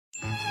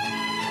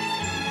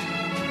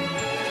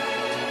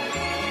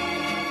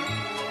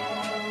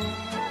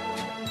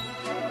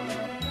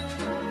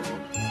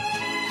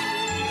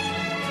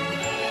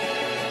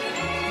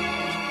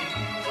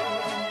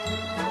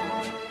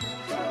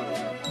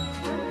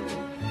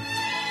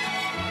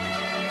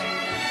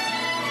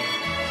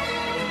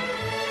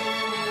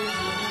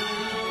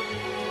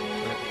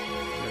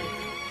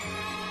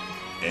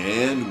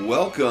And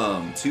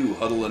welcome to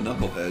Huddle and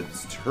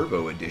Knuckleheads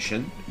Turbo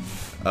Edition.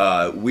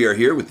 We are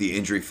here with the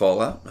Injury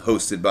Fallout,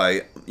 hosted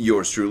by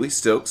yours truly,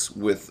 Stokes,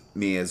 with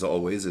me as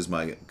always as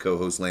my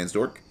co-host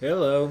Lansdork.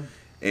 Hello.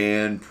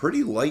 And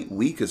pretty light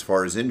week as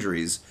far as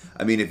injuries.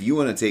 I mean, if you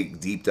want to take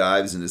deep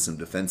dives into some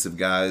defensive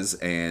guys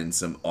and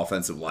some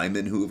offensive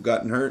linemen who have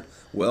gotten hurt,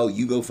 well,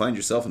 you go find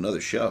yourself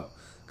another show,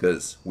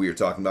 because we are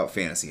talking about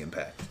fantasy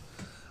impact.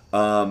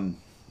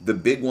 The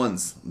big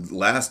ones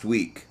last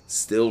week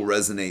still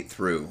resonate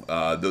through.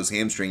 Those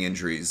hamstring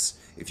injuries,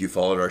 if you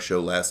followed our show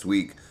last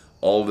week,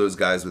 all of those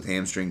guys with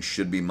hamstrings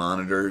should be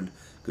monitored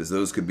because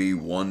those could be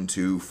 1,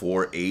 2,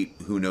 4, 8,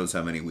 who knows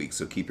how many weeks.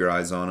 So keep your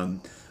eyes on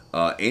them.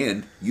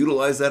 And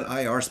utilize that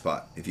IR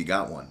spot if you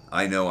got one.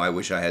 I know I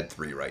wish I had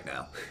 3 right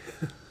now.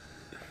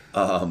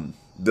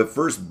 The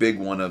first big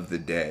one of the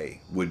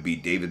day would be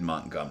David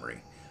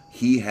Montgomery.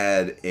 He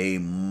had a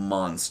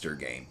monster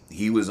game.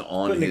 He was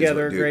on Putting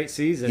together a great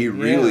season. He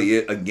really,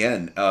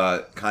 again,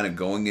 kind of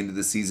going into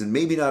the season,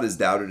 maybe not as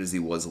doubted as he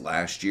was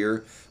last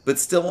year, but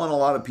still on a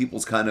lot of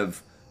people's kind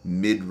of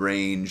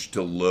mid-range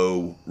to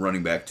low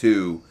running back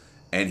too.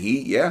 And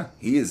he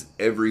is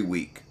every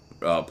week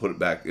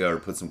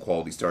put some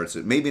quality starts.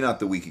 Maybe not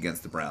the week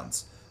against the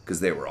Browns because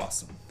they were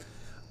awesome.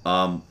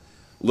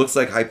 Looks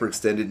like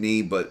hyperextended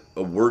knee, but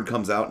a word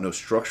comes out, no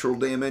structural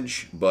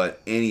damage.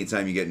 But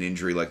anytime you get an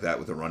injury like that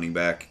with a running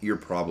back, you're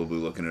probably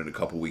looking at a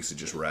couple weeks of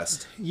just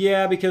rest.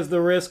 Yeah, because the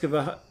risk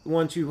of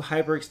once you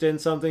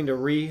hyperextend something to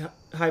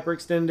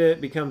hyperextend it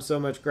becomes so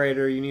much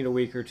greater. You need a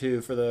week or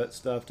two for the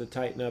stuff to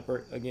tighten up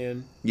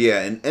again.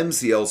 Yeah, and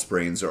MCL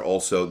sprains are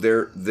also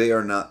they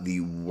are not the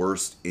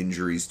worst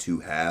injuries to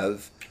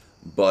have,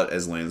 but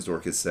as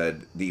Lansdork has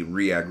said, the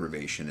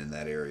re-aggravation in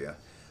that area.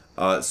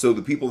 So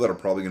the people that are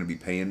probably going to be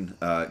paying,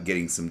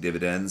 getting some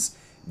dividends,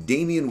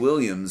 Damian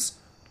Williams,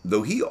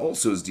 though he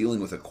also is dealing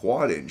with a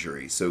quad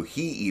injury, so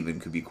he even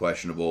could be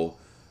questionable,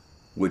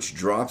 which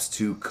drops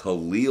to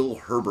Khalil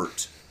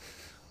Herbert.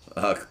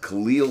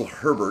 Khalil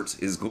Herbert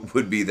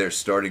would be their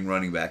starting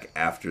running back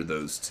after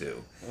those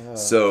two.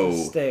 So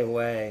stay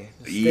away.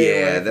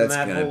 Stay away that's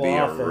going to be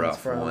a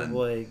rough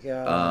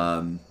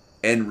one.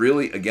 And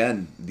really,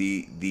 again,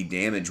 the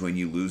damage when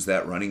you lose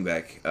that running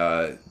back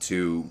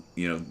to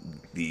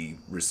the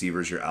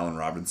receivers, your Allen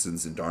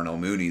Robinsons and Darnell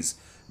Mooney's,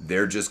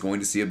 they're just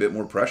going to see a bit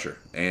more pressure.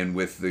 And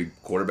with the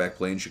quarterback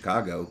play in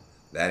Chicago,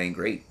 that ain't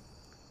great.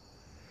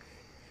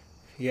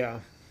 Yeah,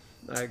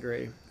 I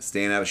agree.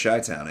 Staying out of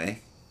Chi-Town, eh?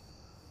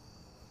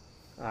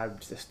 I'd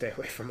just stay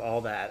away from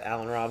all that.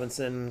 Allen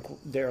Robinson,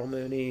 Darrell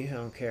Mooney, I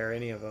don't care,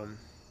 any of them.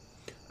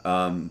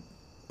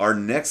 Our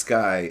next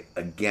guy,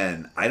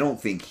 again, I don't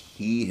think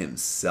he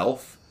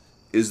himself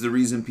is the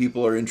reason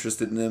people are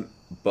interested in him,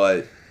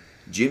 but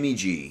Jimmy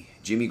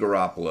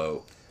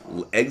Garoppolo,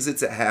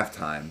 exits at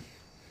halftime,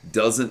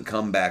 doesn't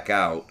come back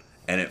out,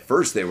 and at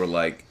first they were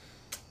like,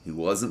 he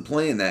wasn't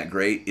playing that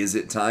great. Is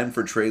it time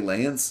for Trey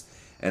Lance?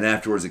 And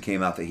afterwards it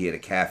came out that he had a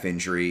calf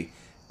injury,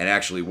 and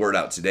actually word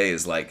out today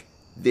is like,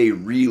 they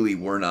really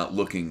were not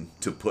looking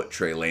to put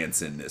Trey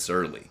Lance in this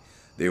early.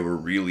 They were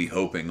really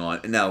hoping on.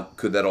 And now,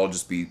 could that all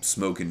just be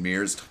smoke and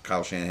mirrors?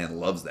 Kyle Shanahan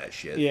loves that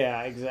shit.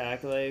 Yeah,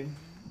 exactly.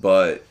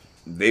 But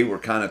they were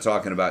kind of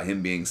talking about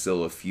him being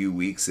still a few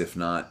weeks, if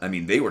not. I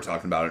mean, they were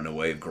talking about it in a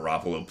way of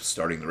Garoppolo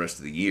starting the rest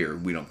of the year.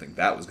 We don't think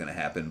that was going to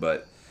happen.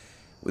 But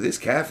with his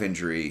calf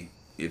injury,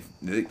 if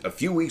a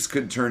few weeks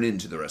could turn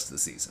into the rest of the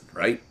season,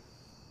 right?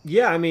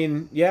 Yeah, I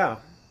mean, yeah.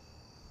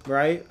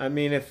 Right? I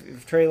mean,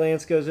 if Trey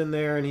Lance goes in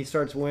there and he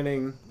starts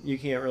winning, you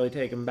can't really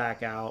take him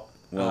back out.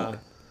 Well,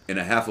 in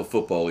a half of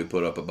football, he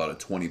put up about a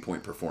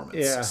 20-point performance.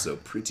 Yeah. So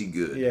pretty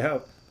good.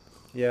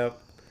 Yep.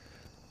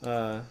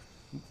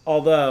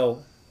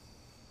 Although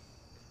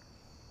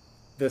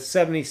the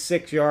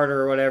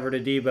 76-yarder or whatever to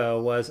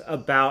Debo was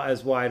about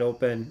as wide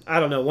open. I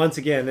don't know. Once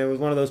again, it was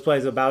one of those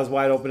plays about as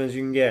wide open as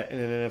you can get in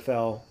an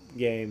NFL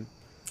game.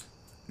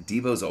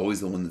 Debo's always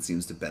the one that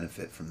seems to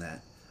benefit from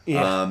that.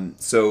 Yeah.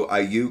 So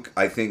Ayuk,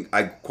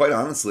 I quite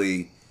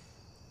honestly,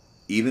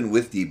 even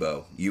with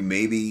Debo, you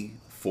maybe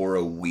for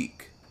a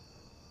week.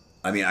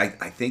 I mean, I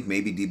think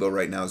maybe Debo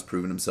right now has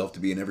proven himself to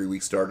be an every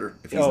week starter.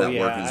 If he's not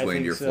working his way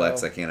into your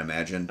flex, I can't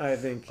imagine. I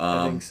think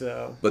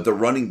so. But the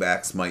running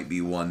backs might be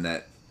one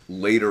that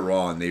later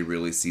on they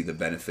really see the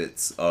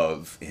benefits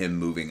of him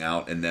moving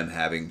out and them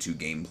having to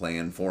game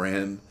plan for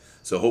him.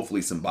 So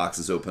hopefully some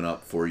boxes open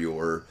up for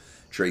your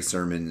Trey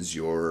Sermons,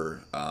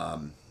 your who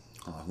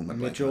am I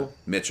blanking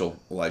on?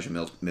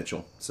 Elijah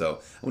Mitchell.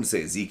 So I want to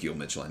say Ezekiel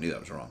Mitchell. I knew that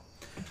was wrong.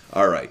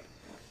 All right.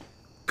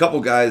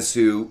 Couple guys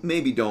who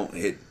maybe don't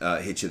hit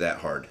you that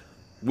hard.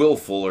 Will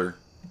Fuller,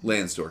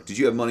 Lansdork. Did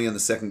you have money on the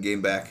second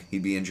game back?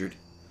 He'd be injured.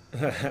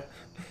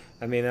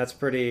 I mean, that's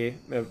pretty.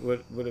 It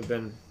would have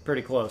been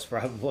pretty close,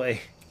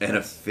 probably. And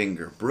a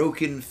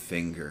broken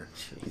finger.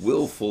 Jesus.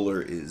 Will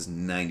Fuller is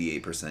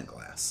 98%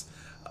 glass,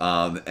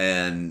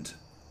 and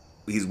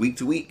he's week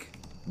to week,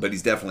 but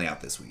he's definitely out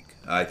this week.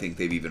 I think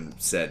they've even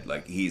said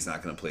like he's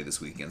not going to play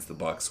this week against the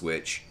Bucs,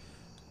 which.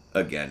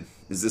 Again,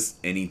 is this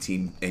any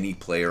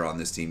player on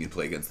this team you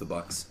play against the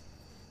Bucs?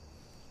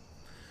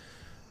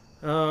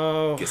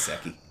 Oh,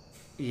 Gesicki.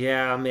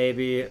 yeah,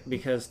 maybe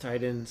because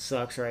tight end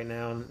sucks right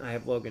now, and I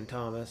have Logan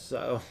Thomas,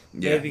 so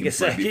Yeah, maybe he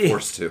might be Gesicki.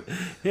 forced to.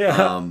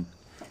 Yeah.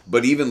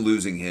 But even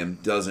losing him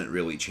doesn't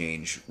really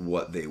change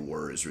what they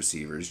were as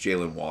receivers.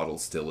 Jalen Waddle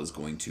still is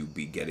going to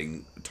be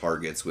getting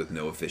targets with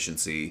no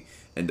efficiency,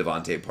 and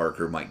Devontae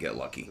Parker might get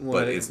lucky,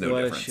 but it's no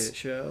what difference. a shit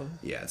show.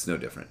 Yeah, it's no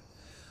different.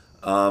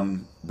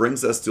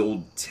 Brings us to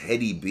old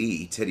Teddy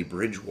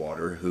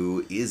Bridgewater,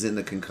 who is in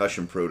the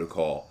concussion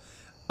protocol.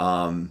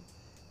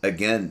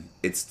 Again,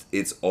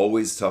 it's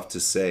always tough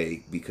to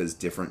say because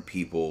different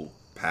people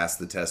pass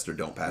the test or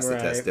don't pass the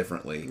test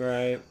differently.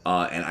 Right.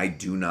 And I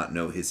do not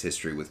know his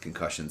history with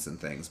concussions and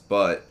things,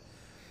 but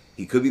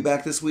he could be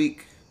back this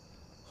week.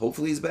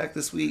 Hopefully he's back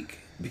this week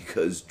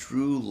because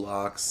Drew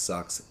Lock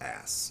sucks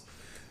ass.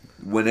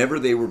 Whenever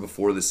they were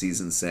before the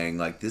season saying,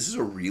 like, this is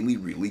a really,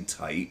 really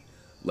tight,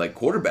 like,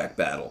 quarterback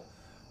battle,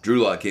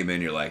 Drew Lock came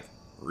in, you're like,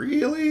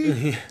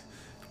 really?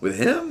 With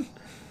him?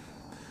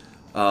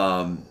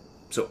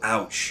 So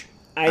ouch.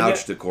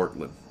 Ouch to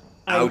Cortland.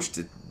 Ouch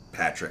to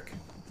Patrick.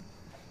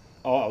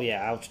 Oh,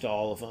 yeah, ouch to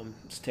all of them.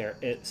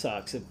 It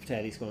sucks if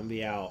Teddy's going to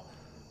be out.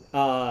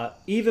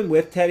 Even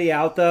with Teddy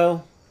out,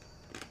 though,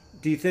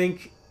 do you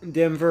think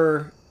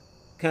Denver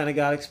kind of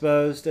got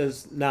exposed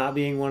as not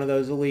being one of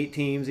those elite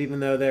teams, even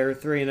though they're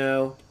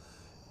 3-0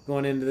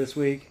 going into this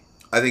week?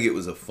 I think it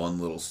was a fun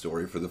little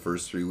story for the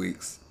first 3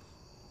 weeks.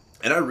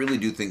 And I really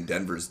do think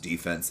Denver's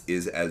defense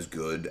is as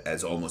good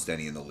as almost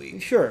any in the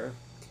league. Sure.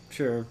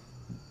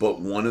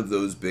 But one of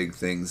those big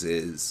things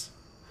is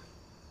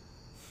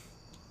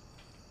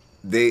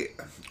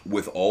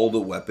with all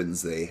the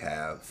weapons they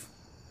have,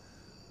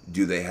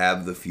 do they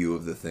have the few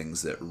of the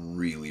things that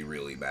really,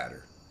 really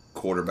matter?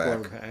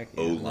 Quarterback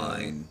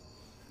O-line,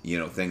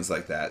 things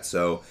like that.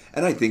 So,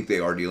 and I think they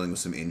are dealing with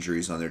some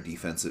injuries on their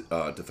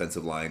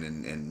defensive line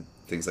and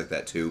things like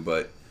that too.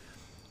 But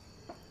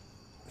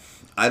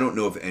I don't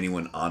know if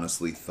anyone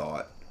honestly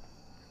thought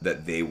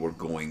that they were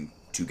going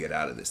to get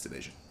out of this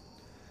division.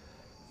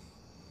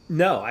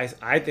 No,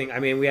 I think,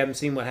 we haven't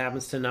seen what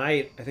happens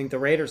tonight. I think the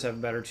Raiders have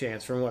a better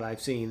chance from what I've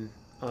seen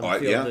on the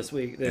field this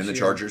week. And the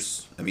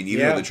Chargers. Even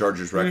though the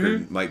Chargers'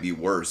 record might be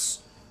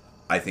worse,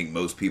 I think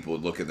most people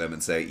would look at them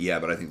and say, yeah,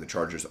 but I think the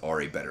Chargers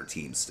are a better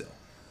team still.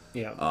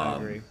 Yeah, I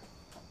agree.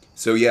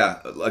 So,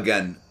 yeah,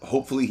 again,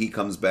 hopefully he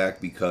comes back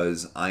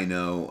because I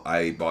know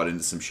I bought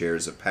into some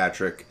shares of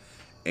Patrick,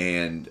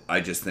 and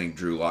I just think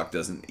Drew Lock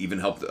doesn't even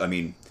help.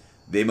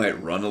 They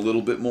might run a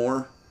little bit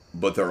more,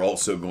 but they're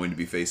also going to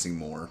be facing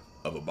more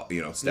of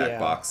a stack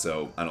box,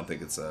 so I don't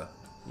think it's a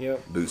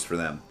boost for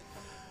them.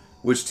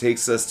 Which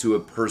takes us to a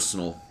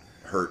personal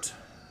hurt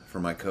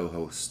for my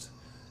co-host,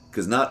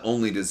 because not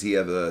only does he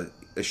have a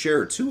share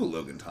or two of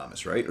Logan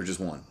Thomas, right, or just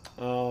one?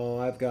 Oh,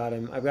 I've got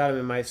him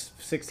in my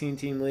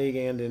 16-team league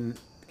and in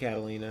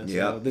Catalina.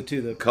 So the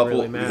two that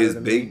really matter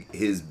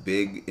his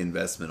big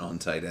investment on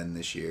tight end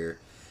this year.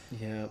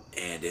 Yeah,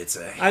 and it's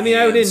a. I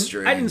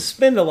didn't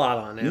spend a lot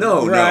on him.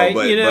 Right?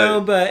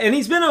 But and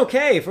he's been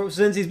okay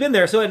since he's been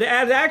there. So it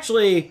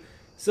actually.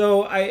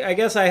 So I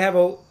guess I have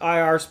a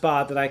IR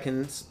spot that I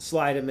can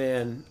slide him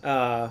in,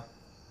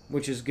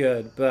 which is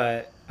good.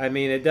 But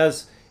it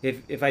does.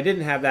 If I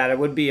didn't have that, it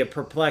would be a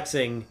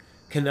perplexing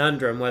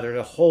conundrum whether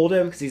to hold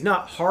him because he's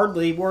not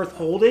hardly worth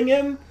holding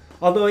him.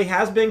 Although he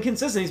has been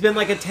consistent. He's been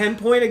like a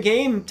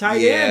 10-point-a-game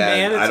tight end,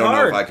 man. It's hard. I don't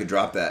know if I could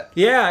drop that.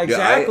 Yeah,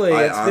 exactly.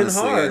 I it's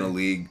honestly, been hard. in a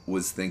league,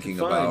 was thinking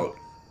about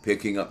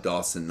picking up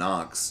Dawson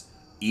Knox,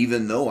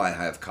 even though I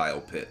have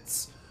Kyle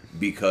Pitts,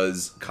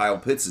 because Kyle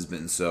Pitts has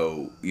been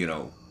so,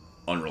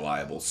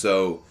 unreliable.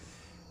 So,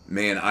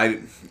 man,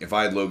 if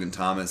I had Logan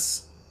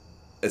Thomas,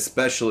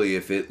 especially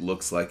if it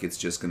looks like it's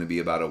just going to be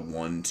about a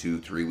 1, 2,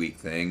 3 week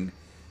thing,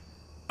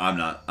 I'm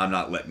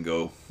not letting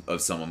go of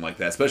someone like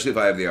that, especially if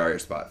I have the IR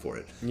spot for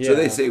it. Yeah. So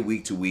they say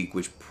week to week,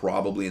 which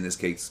probably in this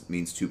case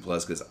means 2+,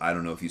 because I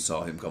don't know if you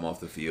saw him come off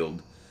the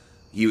field.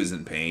 He was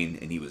in pain,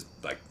 and he was,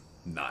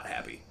 not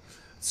happy.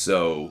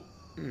 So,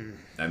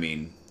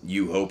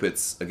 you hope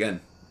it's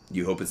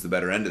the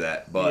better end of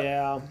that, but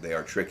they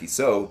are tricky.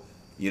 So,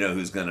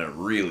 who's going to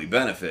really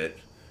benefit?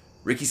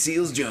 Ricky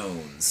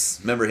Seals-Jones.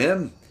 Remember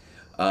him?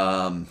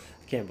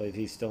 Can't believe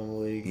he's still in the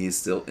league. He's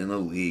still in the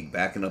league,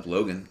 backing up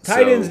Logan.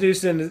 Tight ends do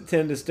tend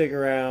to stick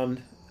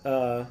around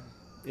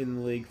in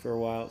the league for a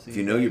while. If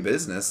you know your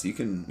business, you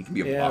can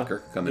be a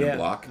blocker, come in and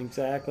block.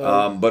 Exactly.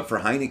 But for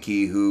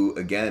Heineke, who,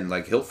 again,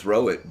 he'll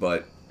throw it,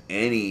 but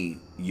any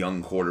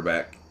young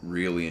quarterback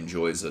really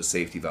enjoys a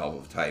safety valve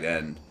of tight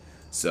end.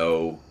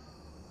 So,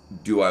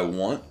 do I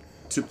want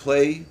to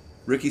play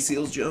Ricky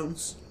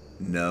Seals-Jones?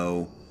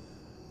 No.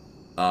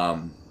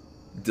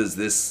 Does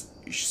this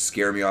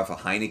scare me off of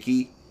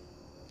Heineke?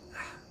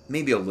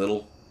 Maybe a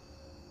little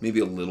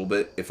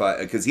bit.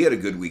 Because he had a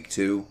good week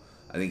too.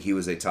 I think he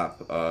was a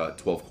top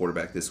 12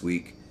 quarterback this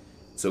week.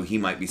 So he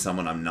might be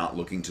someone I'm not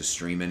looking to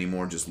stream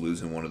anymore, just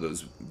losing one of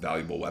those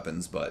valuable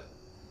weapons. But,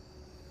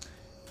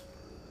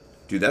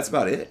 dude, that's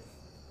about it.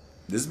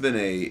 This has been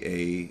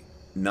a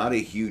not a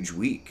huge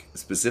week,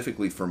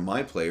 specifically for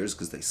my players,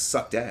 because they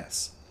sucked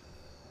ass.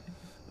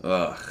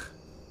 Ugh.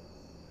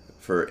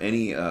 for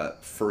any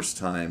first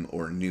time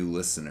or new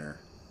listener,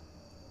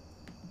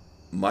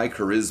 my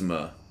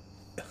charisma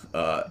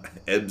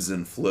ebbs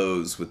and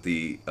flows with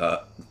the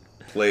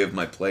play of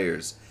my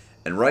players.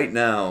 And right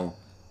now,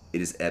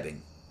 it is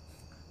ebbing.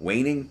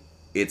 Waning,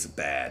 it's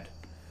bad.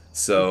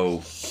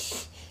 So,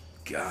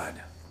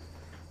 God.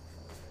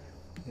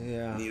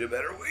 Yeah. Need a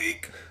better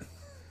week.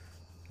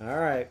 All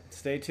right.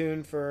 Stay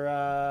tuned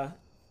for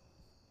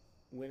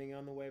winning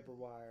on the waiver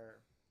wire.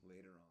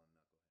 Later on.